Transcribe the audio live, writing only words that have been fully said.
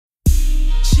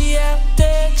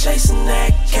chasing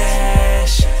that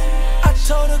cash. I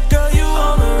told her, girl, you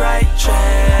on the right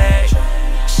track.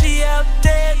 She out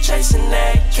there chasing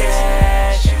that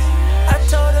cash. I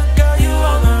told her, girl, you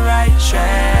on the right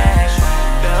track.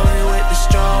 Belly with the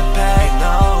strong pack,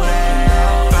 know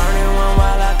that. Burning one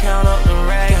while I count up the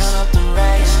racks. Girl,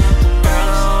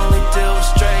 I only deal with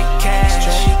straight cash.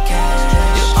 You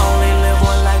only live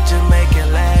one life, just make it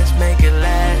last, make it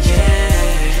last.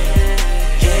 Yeah,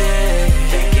 yeah,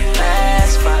 make it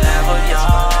last forever,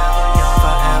 y'all.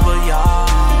 Forever, y'all.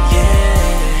 Yeah,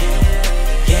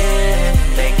 yeah,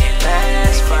 make it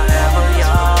last forever,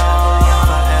 y'all.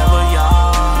 Forever,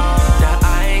 y'all. Now I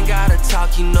ain't gotta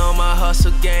talk, you know my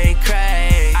hustle game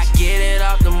crazy. I get it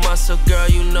off the muscle, girl,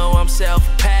 you know I'm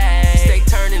self-paid. Stay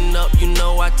turning up, you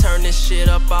know I turn this shit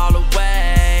up all the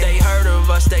way. They heard of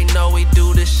us, they know we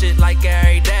do this shit like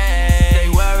every day. They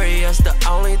worry us, the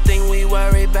only thing we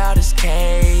worry about is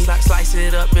cake. Slice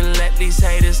it up and let these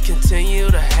haters continue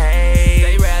to hate.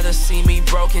 They rather see me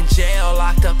broke in jail,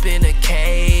 locked up in a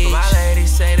cage. My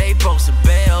ladies say they posted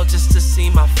bail just to see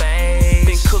my face.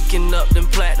 Been cooking up them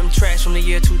platinum tracks from the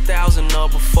year 2000 or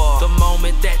before. The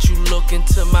moment that you look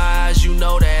into my eyes, you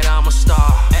know that I'm a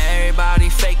star. Everybody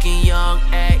faking young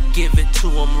act, give it to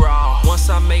them raw. Once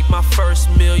I make my first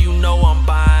meal, you know I'm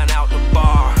buying out the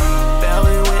bar.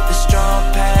 Belly with the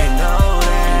strong pack, know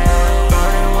that.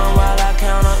 Burning one while I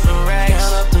count up the racks.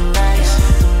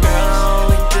 Girl, I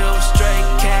only deal with straight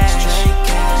cash. You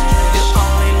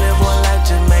only live one life,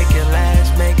 just make it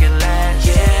last, make it last.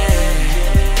 Yeah,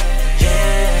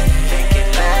 yeah, make it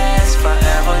last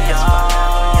forever, y'all.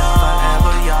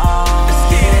 Forever, y'all.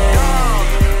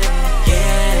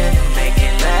 Yeah, make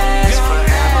it last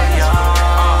forever, y'all.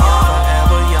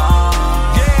 Forever,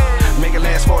 y'all. Make it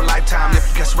last for a lifetime. If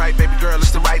you guess right, baby girl,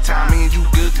 it's the right time. Me and you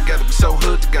good together, we so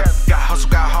hood together. Got hustle,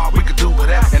 got hard, we could do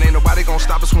whatever. And ain't nobody gonna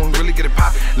stop us when we really get it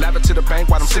poppin'. Lav it to the bank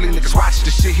while them silly niggas watch.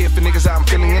 This shit here for niggas out, I'm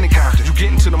feeling any kind. You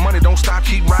getting to the money, don't stop,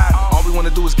 keep riding. All we wanna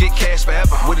do is get cash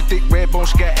forever. With a thick red bone,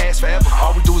 she got ass forever.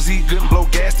 All we do is eat good and blow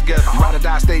gas together. Ride or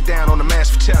die, stay down on the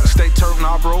mask for cheddar. Stay turning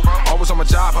all broke, always on my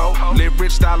job, ho. Live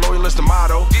rich, style loyal, it's the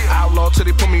motto. Outlaw till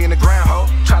they put me in the ground, ho.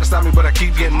 Try to stop me, but I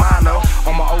keep getting mine, though.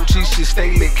 On my OG shit,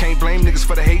 stay lit. Can't blame niggas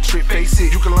for the hate trip, face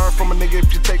it. You can learn from a nigga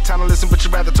if you take time to listen, but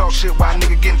you rather talk shit while a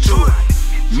nigga get into it.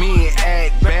 Me and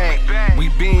act back, we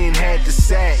been had the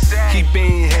sack. He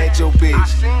been had your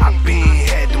bitch, I been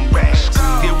had